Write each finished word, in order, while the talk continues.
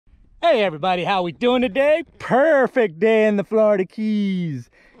Hey everybody, how we doing today? Perfect day in the Florida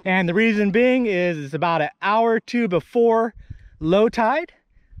Keys. And the reason being is it's about an hour or two before low tide.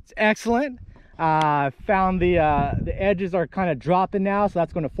 It's excellent. Found the edges are kind of dropping now, so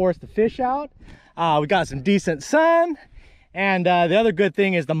that's going to force the fish out. We got some decent sun. And the other good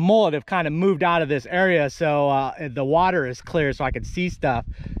thing is the mullet have kind of moved out of this area, so the water is clear so I can see stuff.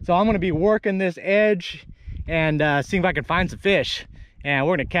 So I'm going to be working this edge and seeing if I can find some fish. And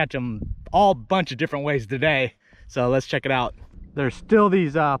we're gonna catch them all bunch of different ways today. So let's check it out. There's still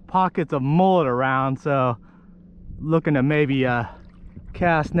these pockets of mullet around, so looking to maybe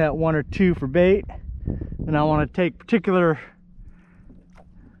cast net one or two for bait. And I want to take particular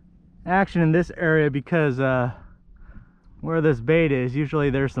action in this area because where this bait is,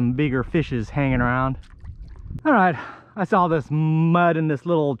 usually there's some bigger fishes hanging around. All right, I saw this mud in this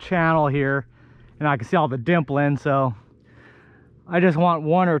little channel here, and I can see all the dimpling, so I just want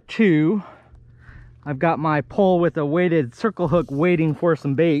one or two. I've got my pole with a weighted circle hook waiting for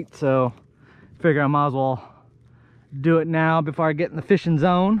some bait, so figure I might as well do it now before I get in the fishing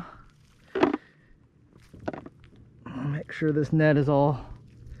zone. Make sure this net is all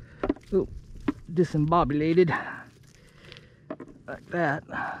disembobulated like that.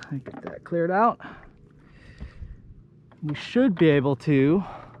 Get that cleared out. We should be able to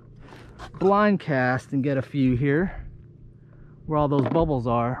blind cast and get a few here where all those bubbles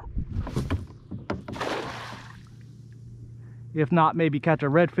are. If not, maybe catch a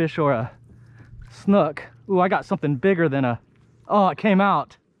redfish or a snook. Ooh, I got something bigger than a... Oh, it came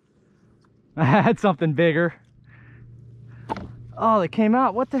out. I had something bigger. Oh, they came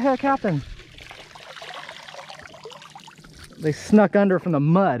out. What the heck happened? They snuck under from the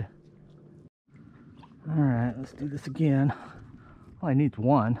mud. All right, let's do this again. All I need is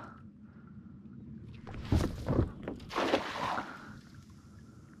one.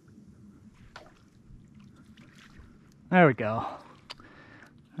 There we go.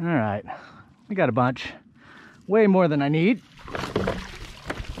 All right, we got a bunch. Way more than I need.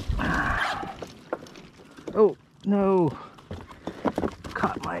 Oh, no.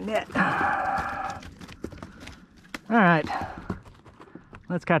 Caught my net. All right,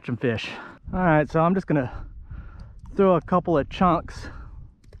 let's catch some fish. All right, so I'm just gonna throw a couple of chunks.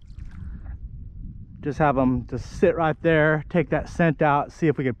 Just have them just sit right there, take that scent out, see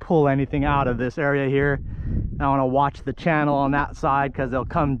if we could pull anything out of this area here. I want to watch the channel on that side because they'll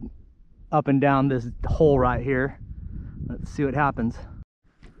come up and down this hole right here. Let's see what happens.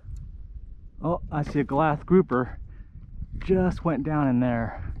 Oh, I see a glass grouper just went down in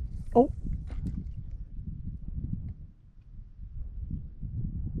there. Oh,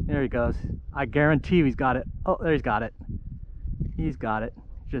 there he goes. I guarantee he's got it. Oh, there he's got it. He's got it.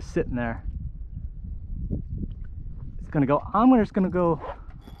 Just sitting there. It's gonna go. I'm just gonna go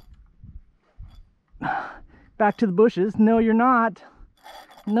back to the bushes. No, you're not.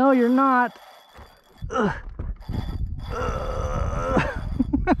 No, you're not. Ugh.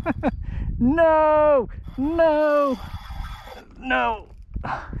 No, no, no.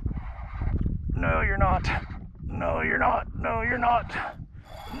 No, you're not. No, you're not. No, you're not.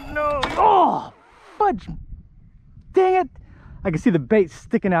 No. Oh, fudge. Dang it. I can see the bait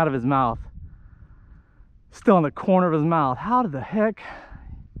sticking out of his mouth. Still in the corner of his mouth. How the heck?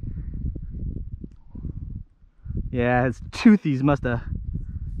 Yeah, his toothies must have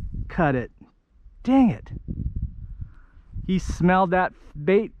cut it. Dang it. He smelled that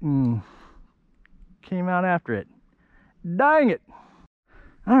bait and came out after it. Dang it.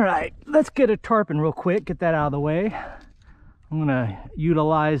 All right, let's get a tarpon real quick, get that out of the way. I'm gonna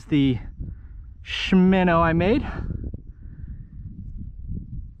utilize the schminnow I made.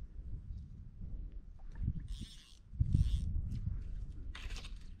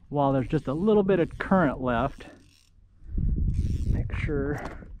 While there's just a little bit of current left. Make sure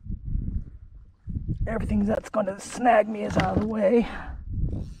everything that's going to snag me is out of the way.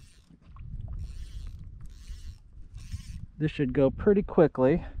 This should go pretty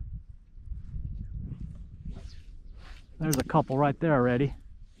quickly. There's a couple right there already.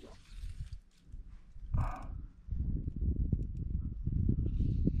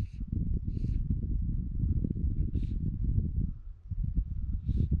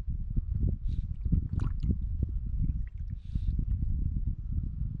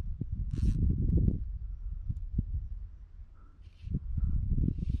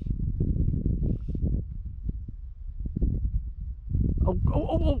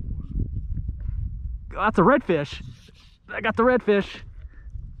 Oh, that's a redfish. I got the redfish.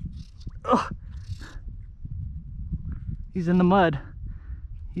 Ugh. He's in the mud.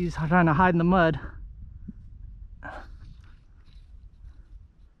 He's trying to hide in the mud.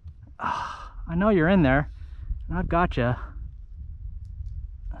 I know you're in there. I've got you.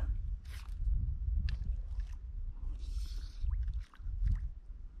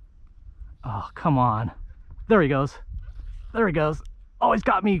 Oh, come on. There he goes. There he goes. Oh, he's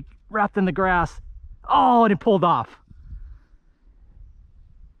got me wrapped in the grass. Oh, and he pulled off.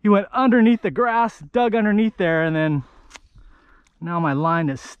 He went underneath the grass, dug underneath there, and then now my line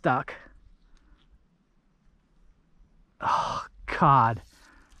is stuck. Oh, God.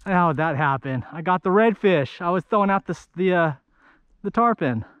 How did that happen? I got the redfish. I was throwing out the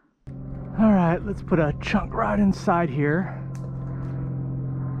tarpon. All right, let's put a chunk right inside here.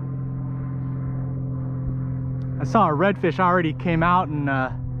 I saw a redfish already came out and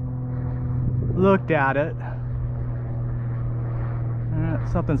looked at it.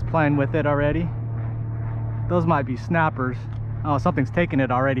 Something's playing with it already. Those might be snappers. Oh, something's taking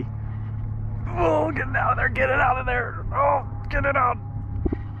it already. Oh, get it out of there, get it out of there. Oh, get it out.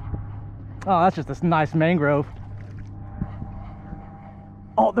 Oh, that's just a nice mangrove.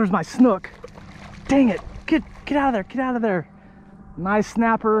 Oh, there's my snook. Dang it, get out of there, get out of there. Nice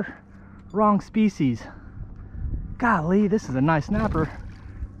snapper, wrong species. Golly, this is a nice snapper.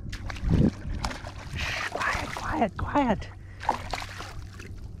 Shh, quiet, quiet, quiet.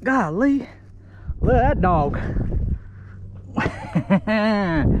 Golly, look at that dog.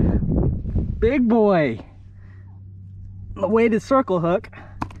 Big boy. The weighted circle hook.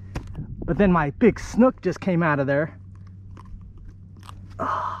 But then my big snook just came out of there.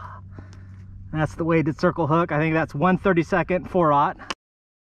 Oh, that's the weighted circle hook. I think that's 1/32 4/0.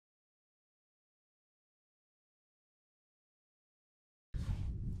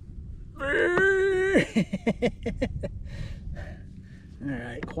 All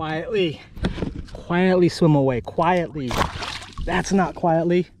right, quietly swim away, quietly. That's not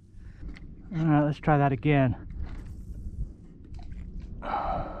quietly. All right, let's try that again.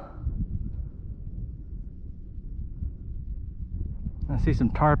 I see some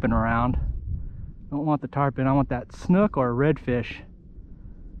tarpon around. Don't want the tarpon, I want that snook or a redfish.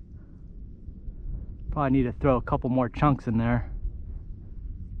 Probably need to throw a couple more chunks in there.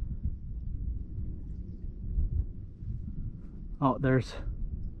 Oh, that's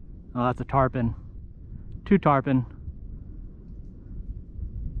a tarpon. 2 tarpon.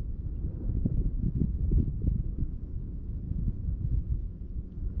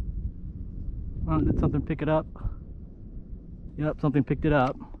 Oh, did something pick it up? Yep, something picked it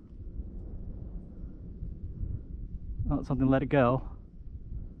up. Oh, something let it go.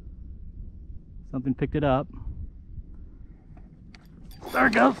 Something picked it up. There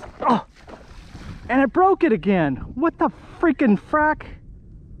it goes. Oh, and it broke it again. What the freaking frack?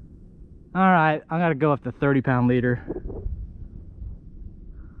 All right, I gotta go up to 30-pound leader.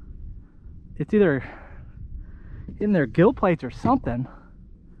 It's either in their gill plates or something.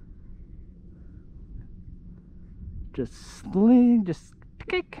 Just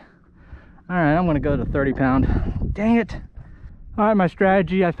kick. All right, I'm gonna go to 30-pound. Dang it. All right, my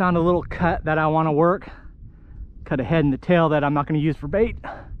strategy, I found a little cut that I want to work. Cut a head and the tail that I'm not gonna use for bait.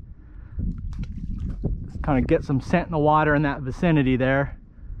 Just kind of get some scent in the water in that vicinity there.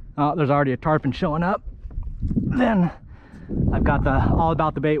 Oh, there's already a tarpon showing up. Then I've got the All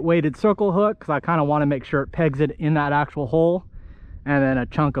About the Bait weighted circle hook because I kind of want to make sure it pegs it in that actual hole. And then a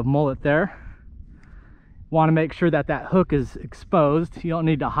chunk of mullet there. Want to make sure that that hook is exposed. You don't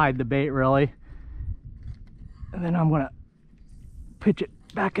need to hide the bait really. And then I'm going to pitch it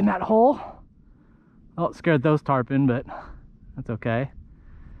back in that hole. Oh, it scared those tarpon, but that's okay.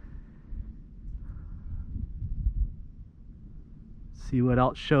 See what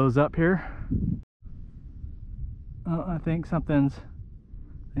else shows up here. Oh, I think something's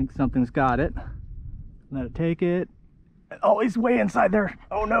got it. Let it take it. Oh, he's way inside there.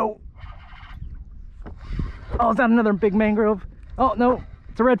 Oh no. Oh, is that another big mangrove? Oh no,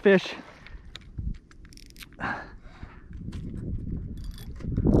 it's a redfish.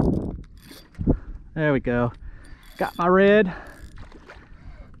 There we go. Got my red.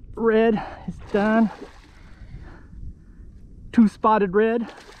 Red is done. 2 spotted red.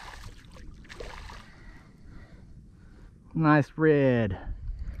 Nice red.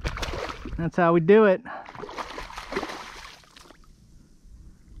 That's how we do it.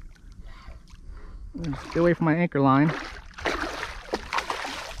 Stay away from my anchor line.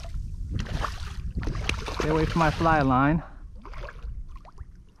 Stay away from my fly line.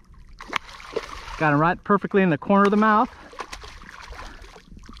 Got him right perfectly in the corner of the mouth.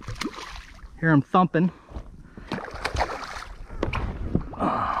 Hear him thumping.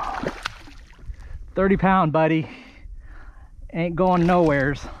 30-pound, buddy. Ain't going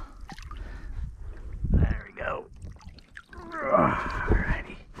nowheres. There we go.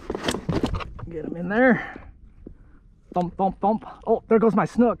 Alrighty. Get him in there. Thump, thump, thump. Oh, there goes my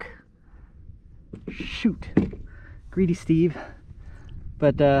snook. Shoot. Greedy Steve.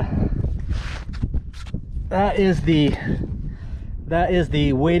 But that is the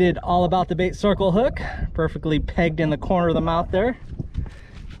weighted All About the Bait circle hook, perfectly pegged in the corner of the mouth there.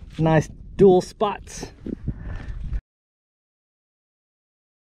 Nice dual spots.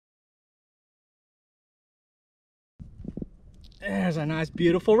 There's a nice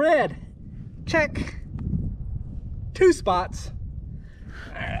beautiful red. Check. 2 spots.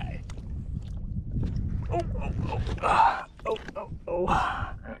 All right. Oh, oh, oh. Oh, oh, oh.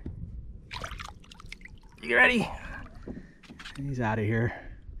 You ready? He's out of here.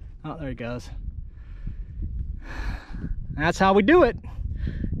 Oh, there he goes. That's how we do it.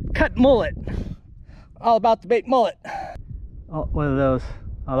 Cut mullet. All about the bait mullet. Oh, what are those?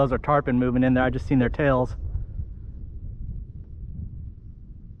 Oh, those are tarpon moving in there. I just seen their tails.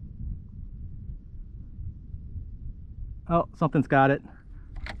 Oh, something's got it.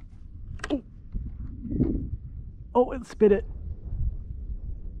 Oh, oh, it spit it.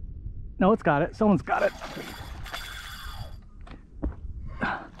 No, it's got it. Someone's got it.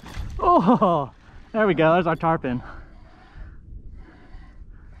 Oh, there we go. There's our tarpon.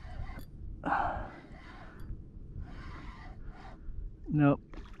 Nope.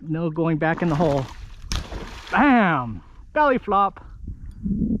 No going back in the hole. Bam! Belly flop.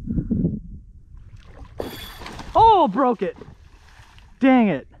 Oh, broke it. Dang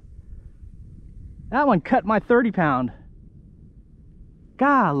it. That one cut my 30-pound.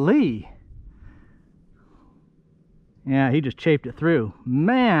 Golly. Yeah, he just chafed it through.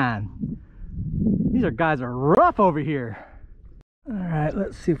 Man, these guys are rough over here. All right,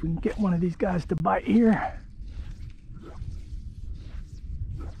 let's see if we can get one of these guys to bite here.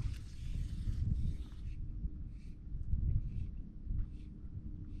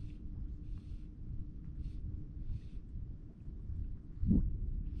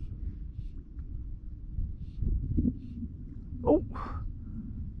 Oh,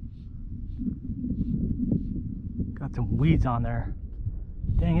 got some weeds on there.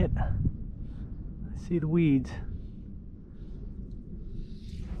 Dang it. I see the weeds.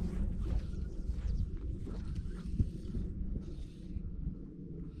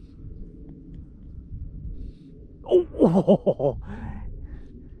 Oh,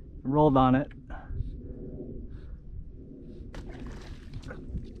 rolled on it.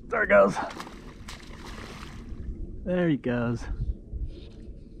 There it goes. There he goes.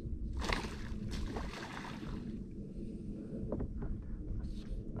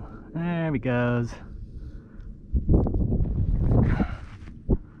 There he goes.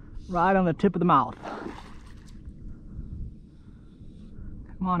 Right on the tip of the mouth.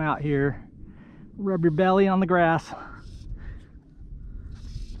 Come on out here. Rub your belly on the grass.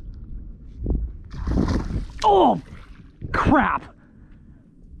 Oh, crap.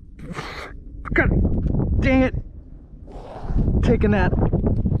 God dang it. Taking that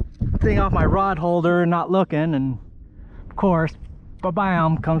thing off my rod holder and not looking, and of course,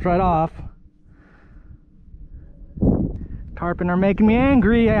 ba-bam, comes right off. Tarpon are making me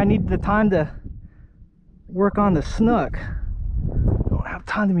angry. I need the time to work on the snook. Don't have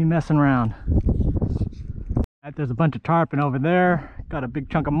time to be messing around. Right, there's a bunch of tarpon over there. Got a big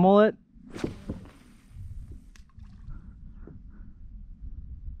chunk of mullet.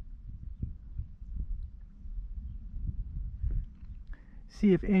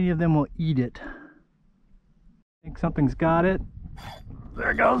 See if any of them will eat it. I think something's got it.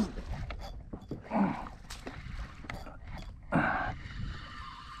 There it goes.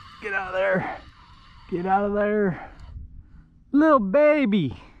 Get out of there. Get out of there. Little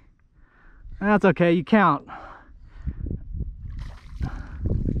baby. That's okay, you count.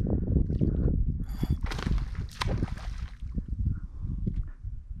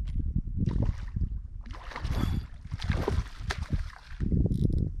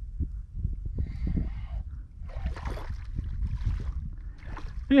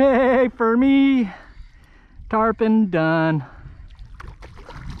 Yay for me. Tarpon done.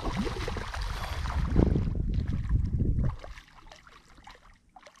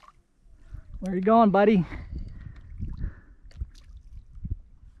 Where you going, buddy?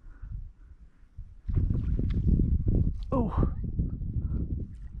 Oh.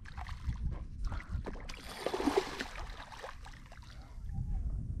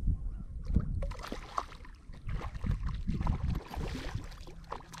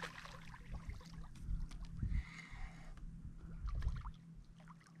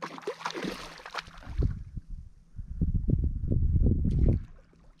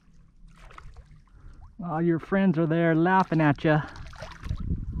 All your friends are there laughing at you.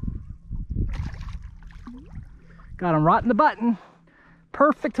 Got him right in the button.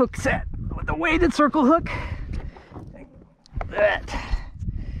 Perfect hook set with the weighted circle hook. That.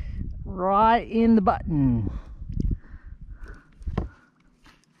 Right in the button.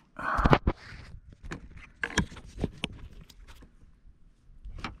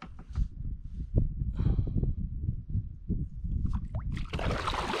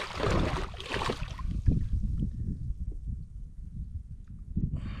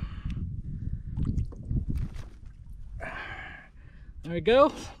 There we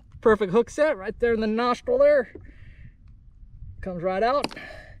go. Perfect hook set right there in the nostril there. Comes right out.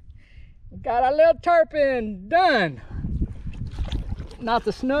 Got a little tarpon done. Not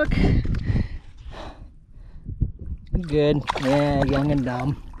the snook. Good. Yeah, young and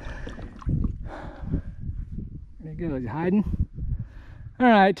dumb. There he goes, hiding. All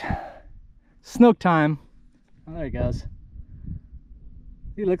right, snook time. Oh, there he goes.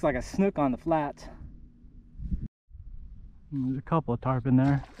 He looks like a snook on the flats. There's a couple of tarpon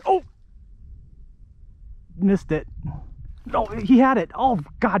there. Oh! Missed it. No, he had it. Oh,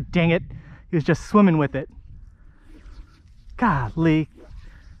 god dang it. He was just swimming with it. Golly.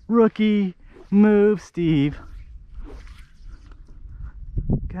 Rookie move, Steve.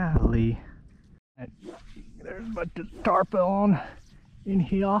 Golly. There's a bunch of tarpon in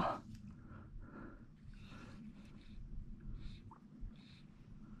here.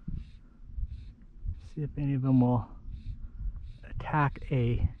 See if any of them will attack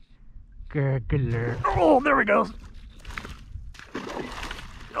a gurgler. Oh, there he goes.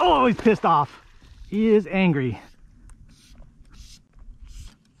 Oh, he's pissed off. He is angry.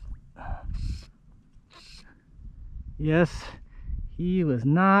 Yes, he was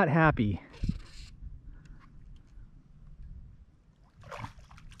not happy.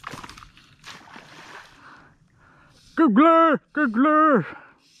 Gurgler, gurgler.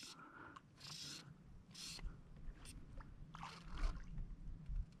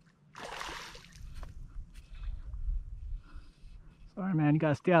 Sorry, man, you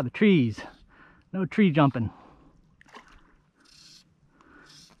gotta stay out of the trees. No tree jumping.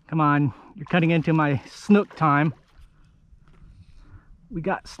 Come on, you're cutting into my snook time. We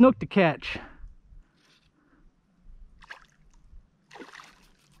got snook to catch.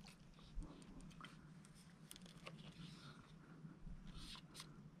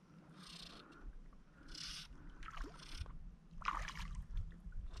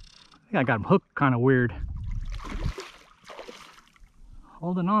 I think I got him hooked kind of weird.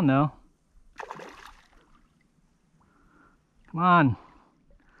 Holding on though. Come on.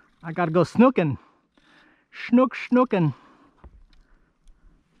 I gotta go snooking. Snook, snooking.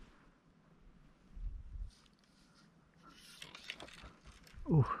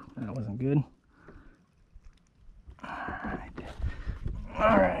 Ooh, that wasn't good. Alright.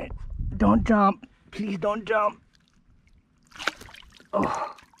 Alright. Don't jump. Please don't jump.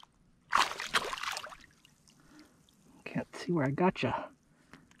 Oh. Can't see where I got you.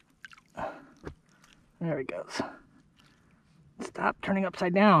 There he goes. Stop turning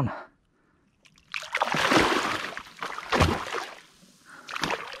upside down.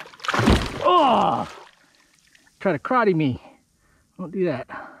 Oh! Try to karate me. Don't do that.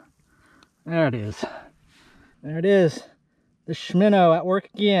 There it is. There it is. The schminnow at work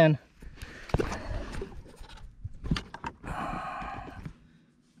again.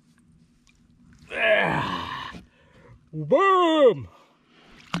 Boom!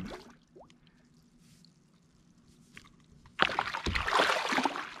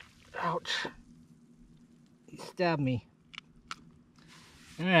 Ouch. He stabbed me.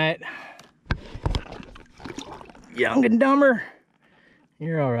 Alright. Young and dumber.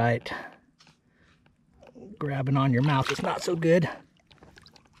 You're alright. Grabbing on your mouth is not so good.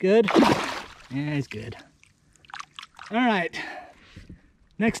 Good? Yeah, he's good. Alright.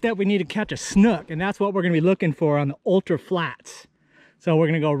 Next up, we need to catch a snook, and that's what we're going to be looking for on the ultra flats. So we're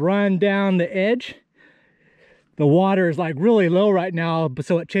going to go run down the edge. The water is like really low right now,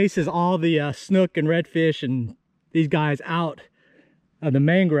 so it chases all the snook and redfish and these guys out of the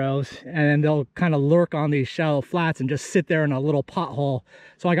mangroves, and then they'll kind of lurk on these shallow flats and just sit there in a little pothole.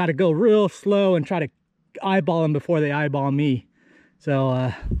 So I got to go real slow and try to eyeball them before they eyeball me.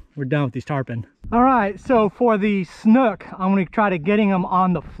 So we're done with these tarpon. All right, so for the snook, I'm going to try to getting them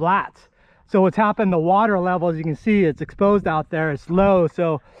on the flats. So what's happened, the water level, as you can see, it's exposed out there, it's low,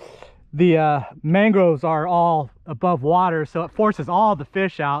 so the mangroves are all above water, so it forces all the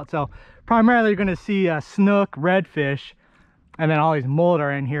fish out. So primarily you're going to see snook, redfish, and then all these mullet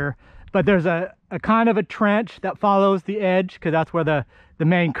are in here. But there's a kind of a trench that follows the edge, because that's where the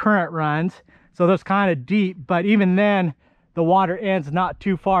main current runs. So that's kind of deep, but even then the water ends not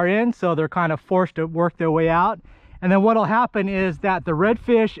too far in, so they're kind of forced to work their way out. And then what'll happen is that the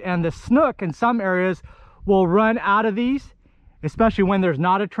redfish and the snook in some areas will run out of these, especially when there's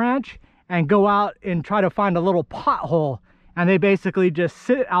not a trench, and go out and try to find a little pothole. And they basically just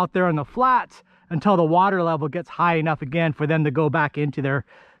sit out there in the flats until the water level gets high enough again for them to go back into their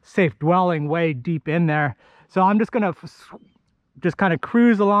safe dwelling way deep in there. So I'm just gonna just kind of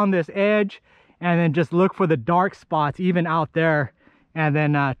cruise along this edge and then just look for the dark spots even out there, and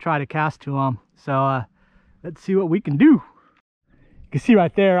then try to cast to them. So let's see what we can do. You can see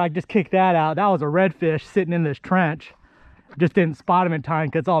right there, I just kicked that out. That was a redfish sitting in this trench. Just didn't spot him in time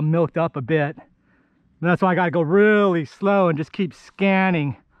because it's all milked up a bit. And that's why I got to go really slow and just keep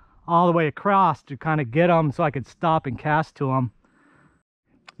scanning all the way across to kind of get them so I could stop and cast to them.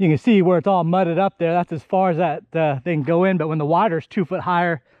 You can see where it's all mudded up there. That's as far as that they can go in. But when the water's 2 foot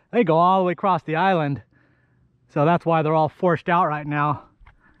higher, they go all the way across the island. So that's why they're all forced out right now.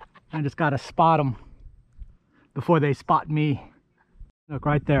 I just got to spot them before they spot me. Look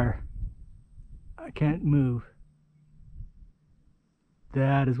right there. I can't move.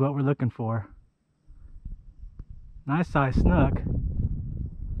 That is what we're looking for. Nice size snook.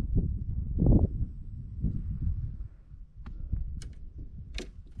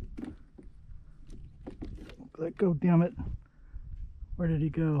 Let go, damn it. Where did he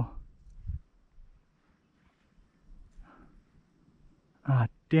go? Ah,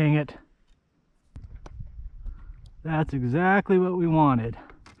 dang it. That's exactly what we wanted.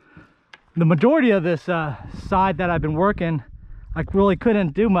 The majority of this side that I've been working, I really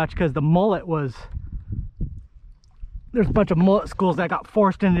couldn't do much because the mullet was... There's a bunch of mullet schools that got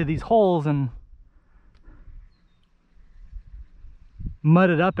forced into these holes and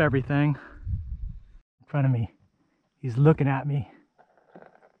mudded up everything. In front of me. He's looking at me.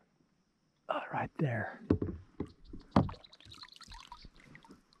 Oh, right there.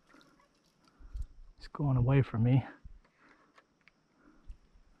 He's going away from me.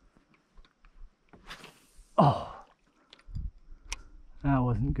 Oh, that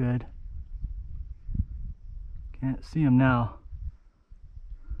wasn't good. Can't see him now.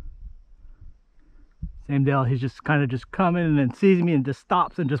 Same deal, he's just kind of just coming and then sees me and just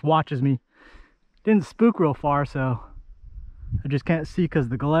stops and just watches me. Didn't spook real far, so I just can't see because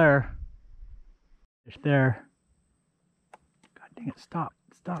of the glare. Fish there. God dang it, stop,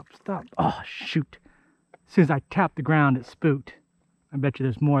 stop, stop. Oh, shoot. As soon as I tapped the ground, it spooked. I bet you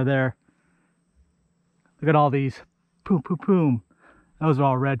there's more there. Look at all these. Boom, boom, boom. Those are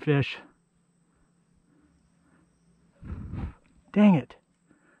all redfish. Dang it.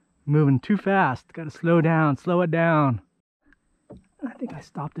 Moving too fast. Got to slow down, slow it down. I think I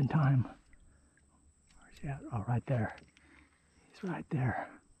stopped in time. Where's he at? Oh, right there. He's right there.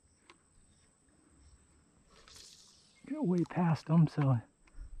 Get way past him, so...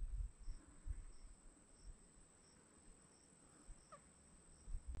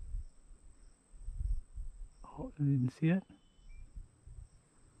 Oh, I didn't see it.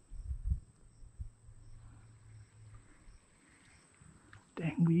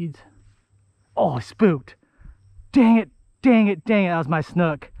 Dang weeds. Oh, spooked. Dang it, dang it, dang it. That was my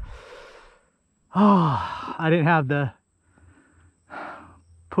snook. Oh, I didn't have the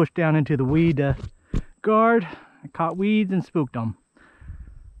push down into the weed guard. I caught weeds and spooked them.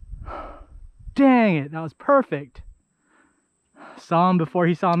 Dang it, that was perfect. Saw him before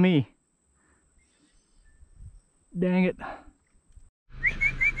he saw me. Dang it.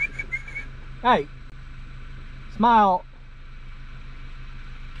 Hey, smile.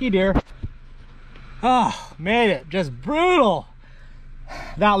 Hey dear. Oh, made it. Just brutal.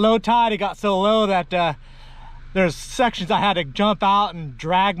 That low tide, it got so low that there's sections I had to jump out and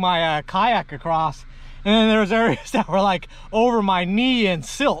drag my kayak across. And then there was areas that were like over my knee in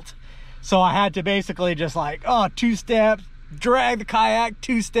silt. So I had to basically just like, 2 steps, drag the kayak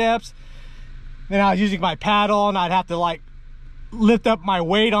 2 steps. Then I was using my paddle and I'd have to like lift up my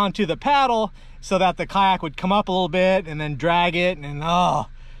weight onto the paddle so that the kayak would come up a little bit and then drag it, and oh,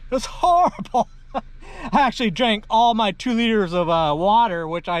 it was horrible. I actually drank all my 2 liters of water,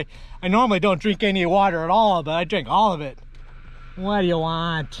 which I normally don't drink any water at all, but I drank all of it. What do you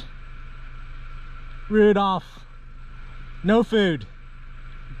want? Rudolph, no food.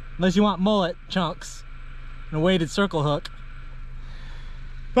 Unless you want mullet chunks and a weighted circle hook.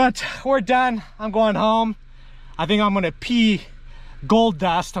 But we're done. I'm going home. I think I'm gonna pee gold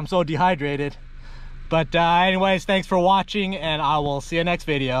dust. I'm so dehydrated. But anyways, thanks for watching, and I will see you next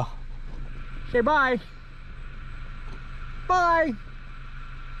video. Say bye. Bye.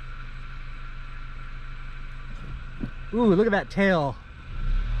 Ooh, look at that tail.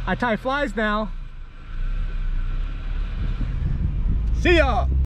 I tie flies now. See ya.